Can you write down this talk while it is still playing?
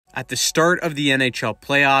At the start of the NHL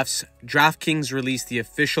playoffs, DraftKings released the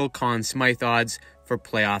official Conn Smythe odds for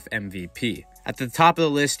playoff MVP. At the top of the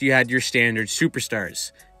list, you had your standard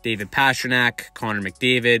superstars. David Pastrnak, Connor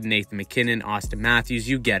McDavid, Nathan MacKinnon, Austin Matthews,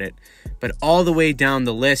 you get it. But all the way down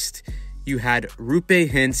the list, you had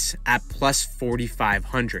Roope Hintz at plus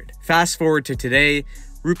 4,500. Fast forward to today,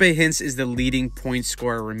 Roope Hintz is the leading point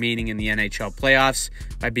scorer remaining in the NHL playoffs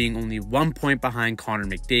by being only 1 point behind Connor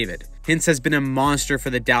McDavid. Hintz has been a monster for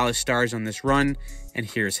the Dallas Stars on this run, and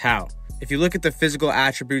here's how. If you look at the physical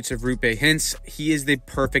attributes of Roope Hintz, he is the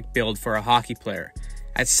perfect build for a hockey player.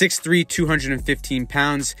 At 6'3", 215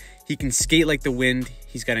 pounds, he can skate like the wind,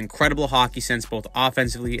 he's got incredible hockey sense both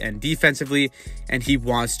offensively and defensively, and he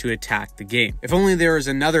wants to attack the game. If only there was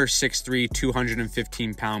another 6'3",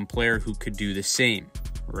 215 pound player who could do the same,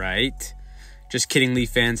 right? Just kidding,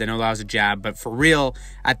 Leaf fans, I know that was a jab, but for real,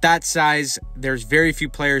 at that size, there's very few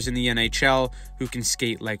players in the NHL who can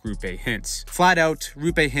skate like Roope Hintz. Flat out,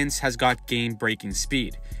 Roope Hintz has got game-breaking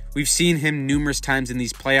speed. We've seen him numerous times in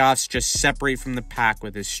these playoffs just separate from the pack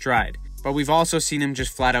with his stride. But we've also seen him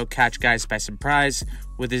just flat out catch guys by surprise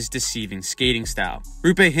with his deceiving skating style.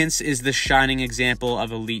 Roope Hintz is the shining example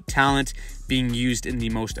of elite talent being used in the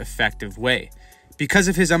most effective way. Because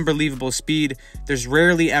of his unbelievable speed, there's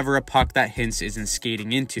rarely ever a puck that Hintz isn't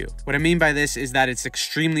skating into. What I mean by this is that it's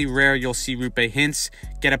extremely rare you'll see Roope Hintz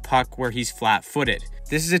get a puck where he's flat-footed.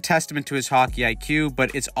 This is a testament to his hockey IQ,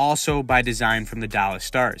 but it's also by design from the Dallas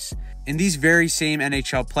Stars. In these very same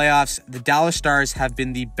NHL playoffs, the Dallas Stars have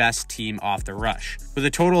been the best team off the rush. With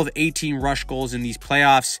a total of 18 rush goals in these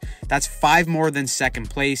playoffs, that's 5 more than second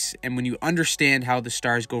place, and when you understand how the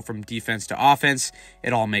Stars go from defense to offense,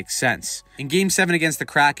 it all makes sense. In Game 7 against the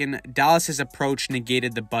Kraken, Dallas's approach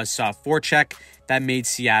negated the buzzsaw forecheck that made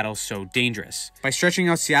Seattle so dangerous. By stretching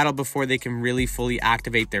out Seattle before they can really fully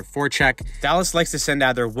activate their forecheck, Dallas likes to send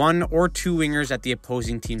either 1 or 2 wingers at the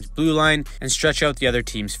opposing team's blue line and stretch out the other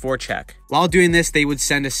team's forecheck. While doing this, they would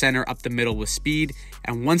send a center up the middle with speed,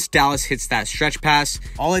 and once Dallas hits that stretch pass,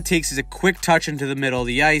 all it takes is a quick touch into the middle of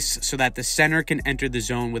the ice so that the center can enter the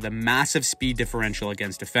zone with a massive speed differential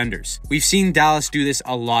against defenders. We've seen Dallas do this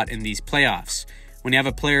a lot in these playoffs. When you have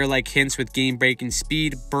a player like Hintz with game-breaking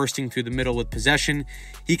speed bursting through the middle with possession,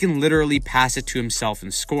 he can literally pass it to himself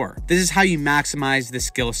and score. This is how you maximize the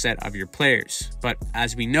skill set of your players. But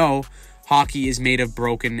as we know, hockey is made of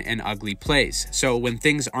broken and ugly plays. So when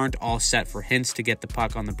things aren't all set for Hintz to get the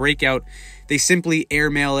puck on the breakout, they simply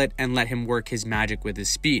airmail it and let him work his magic with his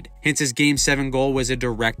speed. Hintz's Game 7 goal was a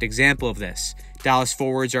direct example of this. Dallas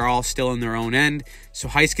forwards are all still in their own end, so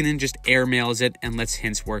Heiskanen just airmails it and lets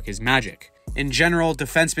Hintz work his magic. In general,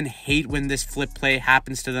 defensemen hate when this flip play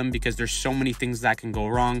happens to them because there's so many things that can go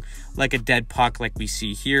wrong, like a dead puck like we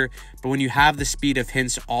see here. But when you have the speed of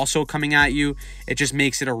Hintz also coming at you, it just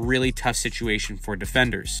makes it a really tough situation for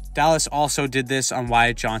defenders. Dallas also did this on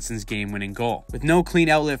Wyatt Johnston's game-winning goal. With no clean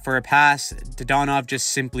outlet for a pass, Dadonov just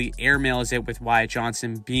simply airmails it with Wyatt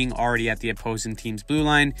Johnston being already at the opposing team's blue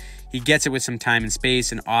line. He gets it with some time and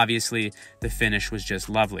space, and obviously the finish was just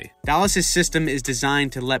lovely. Dallas's system is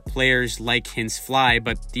designed to let players like Hintz fly,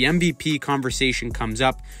 but the MVP conversation comes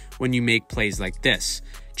up when you make plays like this.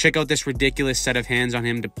 Check out this ridiculous set of hands on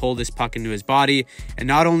him to pull this puck into his body and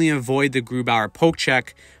not only avoid the Grubauer poke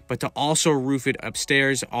check, but to also roof it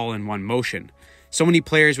upstairs all in one motion. So many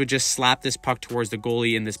players would just slap this puck towards the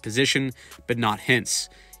goalie in this position, but not Hintz.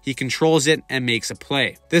 He controls it and makes a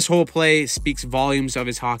play. This whole play speaks volumes of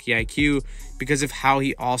his hockey IQ because of how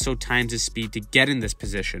he also times his speed to get in this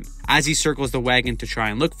position. As he circles the wagon to try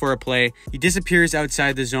and look for a play, he disappears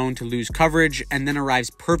outside the zone to lose coverage and then arrives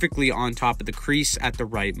perfectly on top of the crease at the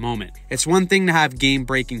right moment. It's one thing to have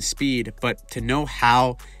game-breaking speed, but to know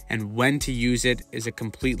how and when to use it is a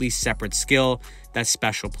completely separate skill that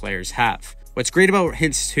special players have. What's great about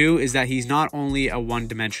Hintz too is that he's not only a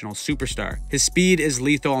one-dimensional superstar. His speed is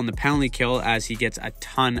lethal on the penalty kill as he gets a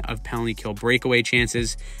ton of penalty kill breakaway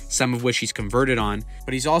chances, some of which he's converted on,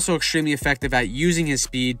 but he's also extremely effective at using his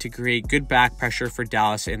speed to create good back pressure for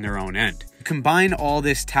Dallas in their own end. Combine all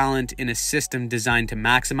this talent in a system designed to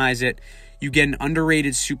maximize it, you get an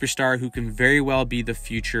underrated superstar who can very well be the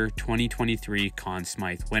future 2023 Conn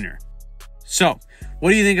Smythe winner. So, what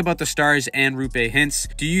do you think about the Stars and Roope Hintz?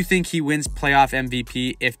 Do you think he wins playoff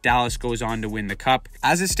MVP if Dallas goes on to win the Cup?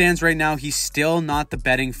 As it stands right now, he's still not the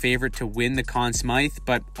betting favorite to win the Conn Smythe,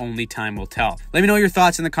 but only time will tell. Let me know your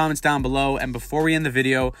thoughts in the comments down below, and before we end the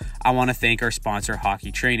video, I want to thank our sponsor,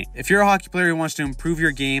 Hockey Training. If you're a hockey player who wants to improve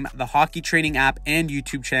your game, the Hockey Training app and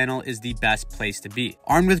YouTube channel is the best place to be.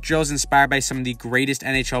 Armed with drills inspired by some of the greatest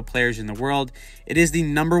NHL players in the world, it is the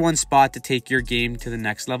 #1 spot to take your game to the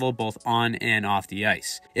next level, both on and off the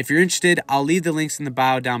ice. If you're interested, I'll leave the links in the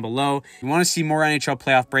bio down below. If you want to see more NHL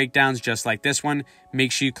playoff breakdowns just like this one,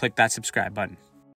 make sure you click that subscribe button.